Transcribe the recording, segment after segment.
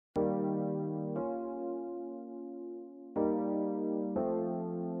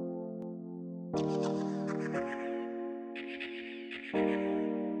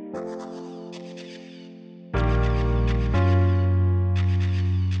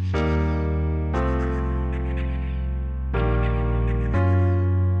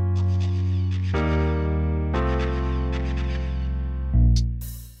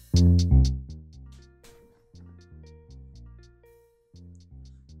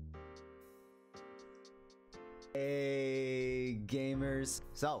Hey gamers,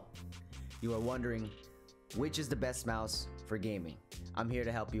 so you are wondering which is the best mouse for gaming. I'm here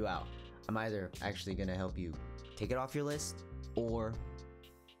to help you out. I'm either actually gonna help you take it off your list or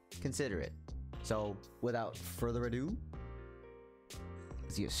consider it. So without further ado,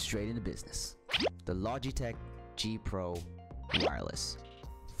 let's get straight into business. The Logitech G Pro Wireless.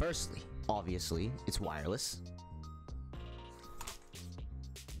 Firstly, obviously, it's wireless.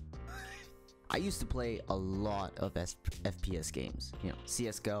 I used to play a lot of FPS games, you know,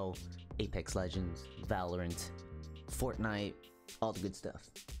 CSGO, Apex Legends, Valorant, Fortnite, all the good stuff.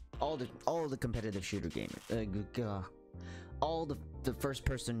 All the competitive shooter gamers. All the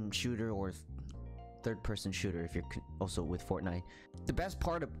first-person shooter or third-person shooter if you're also with Fortnite. The best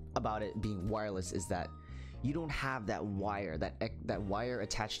part about it being wireless is that you don't have that wire, that wire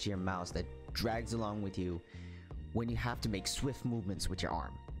attached to your mouse that drags along with you when you have to make swift movements with your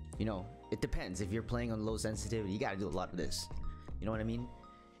arm. You know, it depends. If you're playing on low sensitivity, you gotta do a lot of this. You know what I mean?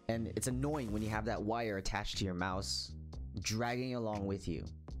 And it's annoying when you have that wire attached to your mouse, dragging along with you.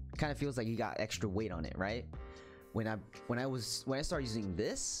 It kind of feels like you got extra weight on it, right? When I started using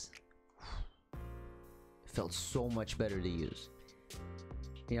this, it felt so much better to use.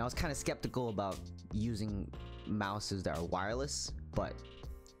 You know, I was kind of skeptical about using mouses that are wireless, but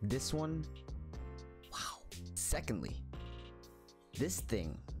this one, wow. Secondly, this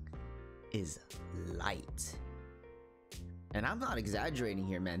thing is light. And I'm not exaggerating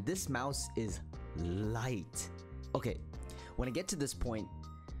here, man. This mouse is light. Okay, when I get to this point,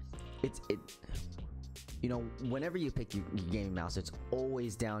 you know, whenever you pick your gaming mouse, it's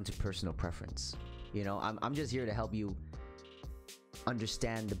always down to personal preference. You know, I'm just here to help you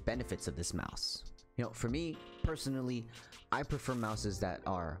understand the benefits of this mouse. You know, for me personally, I prefer mouses that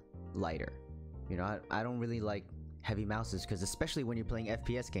are lighter. You know, I don't really like heavy mouses because, especially when you're playing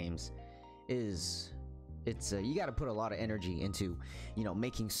FPS games, you got to put a lot of energy into, you know,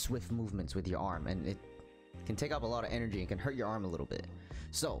 making swift movements with your arm, and it can take up a lot of energy and can hurt your arm a little bit.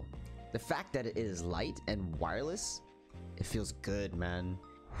 So the fact that it is light and wireless, it feels good, man.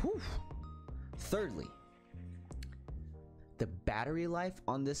 Whew. Thirdly, the battery life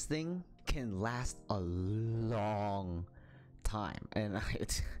on this thing can last a long time, and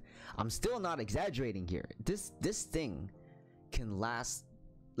I'm still not exaggerating here. This thing can last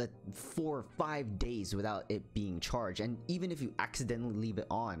like 4 or 5 days without it being charged, and even if you accidentally leave it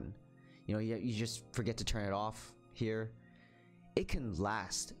on, you know, you just forget to turn it off here, it can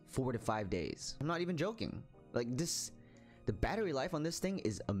last 4 to 5 days. I'm not even joking. Like this, the battery life on this thing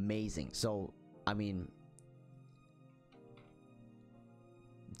is amazing. So I mean,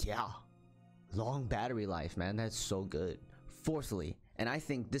 yeah, long battery life, man. That's so good. Fourthly, and I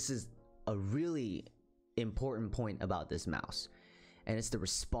think this is a really important point about this mouse, and it's the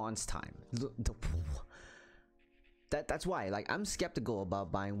response time. That's why, like, I'm skeptical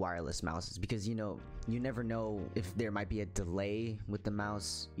about buying wireless mouses, because, you know, you never know if there might be a delay with the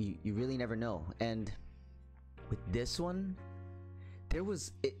mouse. You really never know. And with this one, there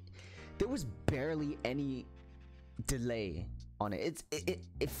was barely any delay on it.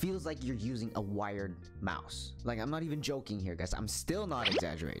 It feels like you're using a wired mouse. Like, I'm not even joking here, guys. I'm still not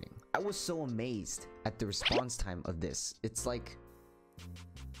exaggerating. I was so amazed at the response time of this. It's like,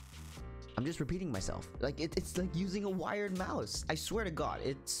 I'm just repeating myself. Like, it's like using a wired mouse. I swear to God,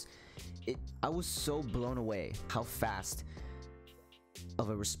 I was so blown away how fast of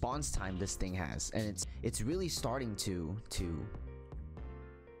a response time this thing has, and it's really starting to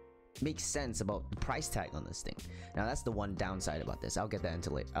make sense about the price tag on this thing. Now, that's the one downside about this. I'll get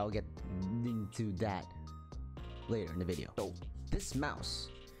into that later in the video. So this mouse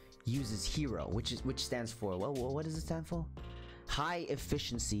uses Hero, which stands for, well, what does it stand for? High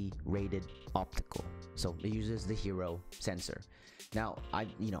efficiency rated optical. So it uses the Hero sensor. Now, I'm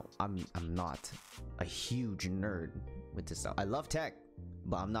not a huge nerd with this stuff. I love tech,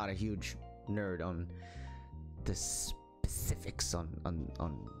 but I'm not a huge nerd on the specifics on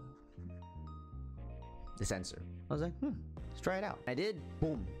the sensor. I was like, let's try it out. I did.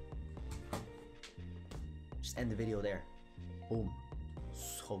 Boom. Just end the video there. Boom.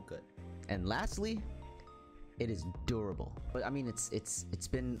 So good. And lastly, it is durable. But I mean, it's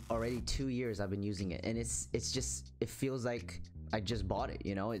been already 2 years I've been using it, and it feels like I just bought it.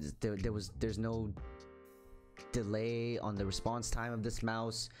 You know, there's no delay on the response time of this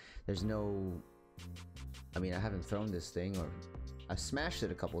mouse. There's no, I mean, I haven't thrown this thing, or I've smashed it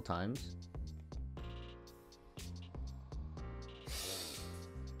a couple times.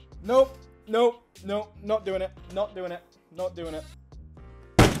 Nope, not doing it.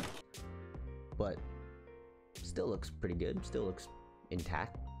 But still looks pretty good. Still looks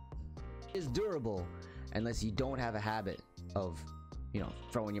intact. It's durable. unless you don't have a habit of, you know,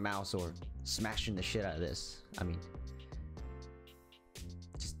 throwing your mouse or smashing the shit out of this. I mean,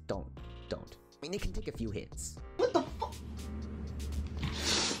 just don't. I mean, it can take a few hits. What the fuck?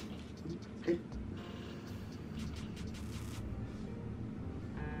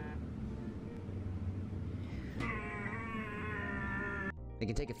 It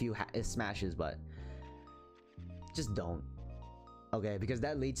can take a few smashes, but just don't. Okay, because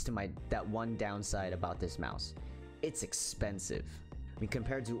that leads to that one downside about this mouse. It's expensive. I mean,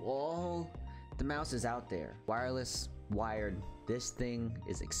 compared to all the mouses out there, wireless, wired, this thing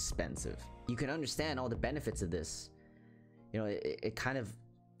is expensive. You can understand all the benefits of this. You know, it kind of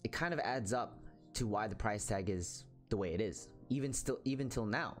adds up to why the price tag is the way it is. Even till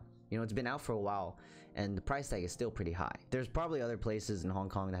now. You know, it's been out for a while and the price tag is still pretty high. There's probably other places in Hong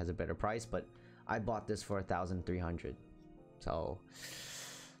Kong that has a better price, but I bought this for 1,300. So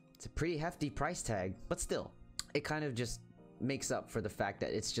it's a pretty hefty price tag, but still, it kind of just makes up for the fact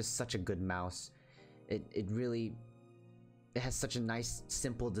that it's just such a good mouse. It has such a nice,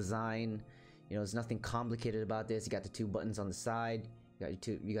 simple design. You know, there's nothing complicated about this. You got the 2 buttons on the side.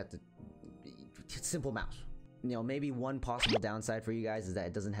 You got the simple mouse. You know, maybe one possible downside for you guys is that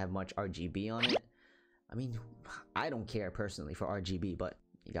it doesn't have much RGB on it. I mean, I don't care personally for RGB, but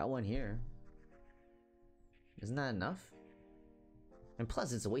you got one here. Isn't that enough? And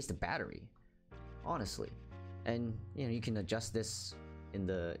plus, it's a waste of battery, honestly. And you know, you can adjust this in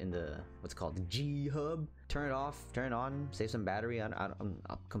the what's called the G hub. Turn it off, turn it on, save some battery. I'm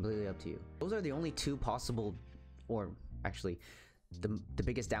completely up to you. Those are the only 2 possible, or actually, the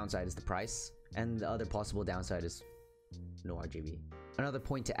biggest downside is the price, and the other possible downside is no RGB. Another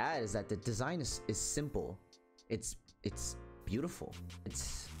point to add is that the design is simple. It's beautiful.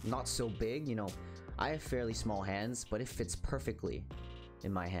 It's not so big. You know, I have fairly small hands, but it fits perfectly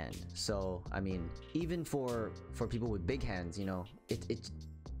in my hand. So I mean, even for people with big hands, you know,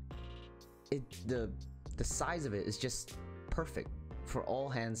 the size of it is just perfect for all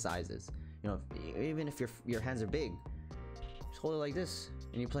hand sizes. You know, even if your hands are big, just hold it like this,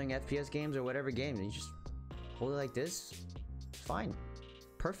 and you're playing FPS games or whatever game, and you just hold it like this. Fine,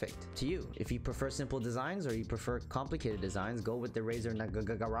 perfect to you. If you prefer simple designs or you prefer complicated designs, go with the Razer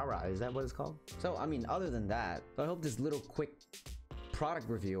Nagagarara. Is that what it's called? So I mean, other than that, I hope this little quick product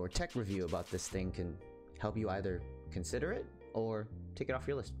review or tech review about this thing can help you either consider it or take it off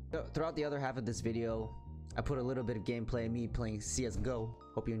your list. So, throughout the other half of this video, I put a little bit of gameplay of me playing CSGO.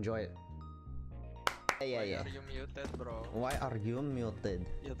 Hope you enjoy it. Yeah. Why are you muted, bro? Why are you muted?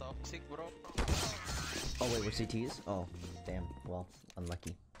 You toxic, bro. Oh wait, we're CTs? Oh, damn. Well,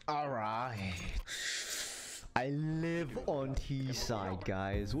 unlucky. Alright. I live on T side,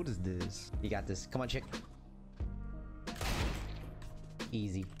 guys. What is this? You got this. Come on, chick.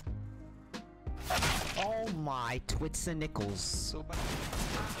 Easy. Oh my twits and nickels.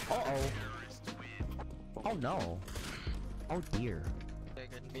 Uh-oh. Oh no. Oh dear.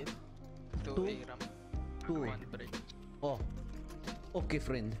 Second mid. 2 Two. A ramp. Two. 1 break. Oh. Okay,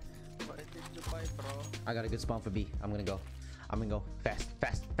 friend. Why did you buy, bro? I got a good spawn for B. I'm gonna go. Fast.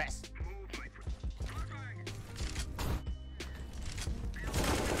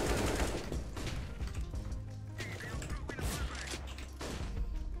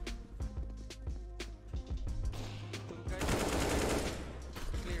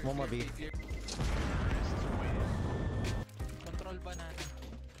 One more B. Clear. Control banana.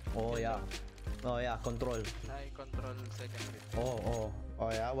 Oh yeah, control. I control secondary. Oh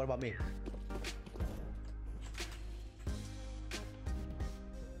yeah, what about me?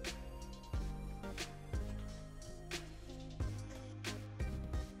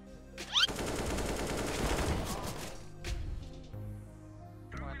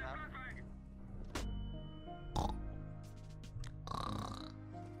 One up.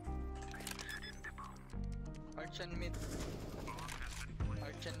 Arch and mid.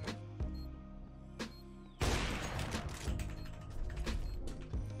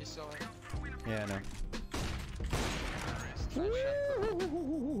 You saw it. Yeah, no.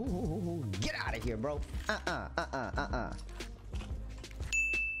 Get out of here, bro.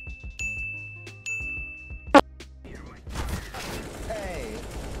 Hey.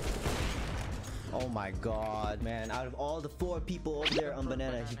 Oh my god, man. Out of all the 4 people over there on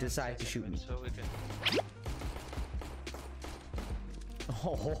banana, he decided to shoot me. So we can.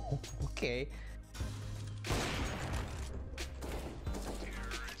 Oh, okay.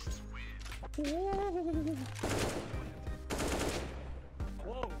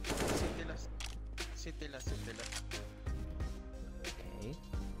 Whoa! City last. Okay.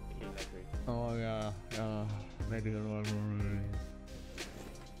 Oh yeah. Maybe.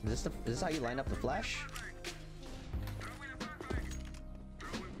 Is this how you line up the flash?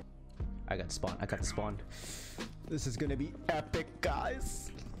 I got spawn. I got the spawn. This is gonna be epic,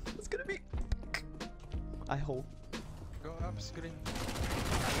 guys. It's gonna be epic. I hope. Go up screen.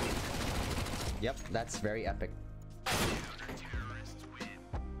 Yep, that's very epic.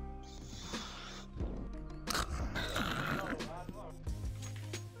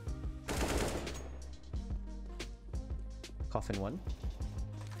 Coffin one.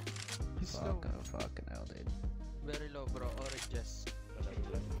 He's low. Fucking hell, dude. Very low, bro. Oranges.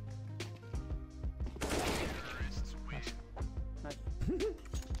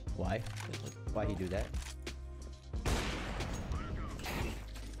 Why? Why he do that?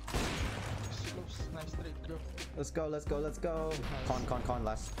 Close. Nice trade. Go. Let's go, let's go, let's go. Con,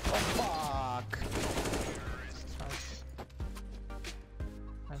 last. Oh, fuck! Nice.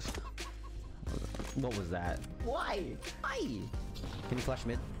 Nice. What was that? Why? Why? Can you flash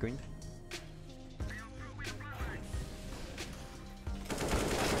mid? Green?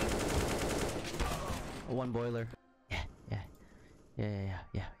 One boiler. Yeah.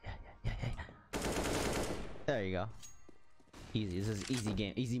 There you go. Easy. This is easy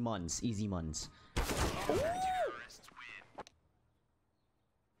game. Easy muns. Easy muns.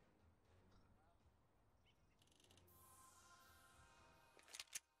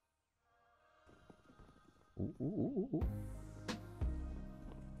 Ooh.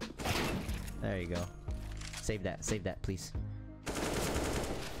 There you go. Save that, please.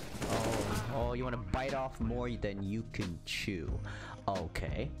 Oh, you want to bite off more than you can chew.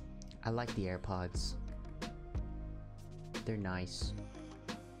 Okay. I like the AirPods. They're nice.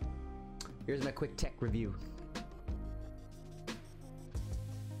 Here's my quick tech review.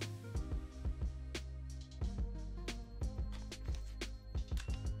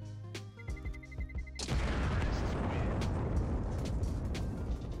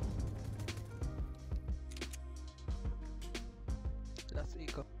 Last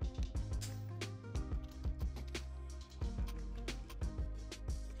eco.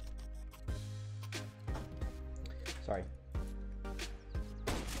 Sorry.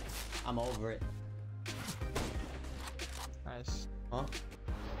 I'm over it. Nice. Huh?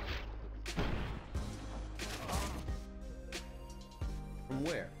 From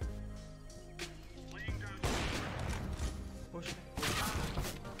where? Push.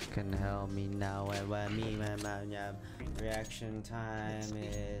 Can help me now and reaction time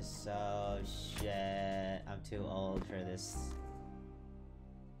is so shit. I'm too old for this.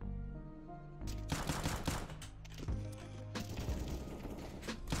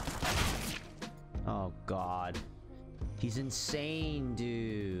 Oh god. He's insane,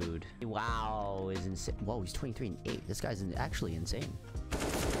 dude. Wow, is insane. Whoa, he's 23 and 8. This guy's actually insane.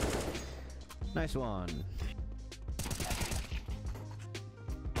 Nice one.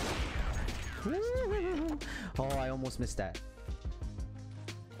 Oh, I almost missed that.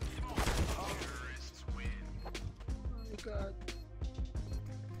 Oh my god.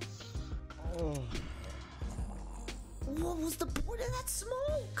 Oh. What was the point of that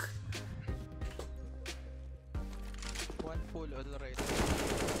smoke? One full already.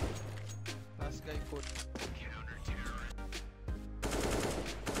 Last guy full.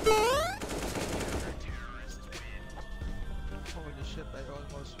 Holy shit, I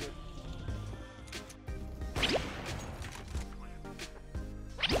almost win.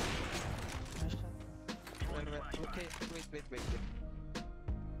 Okay, wait.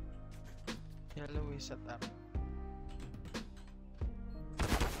 Yellow is at up.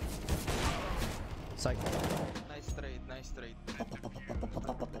 Psych. Nice trade.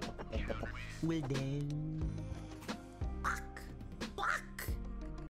 Well done.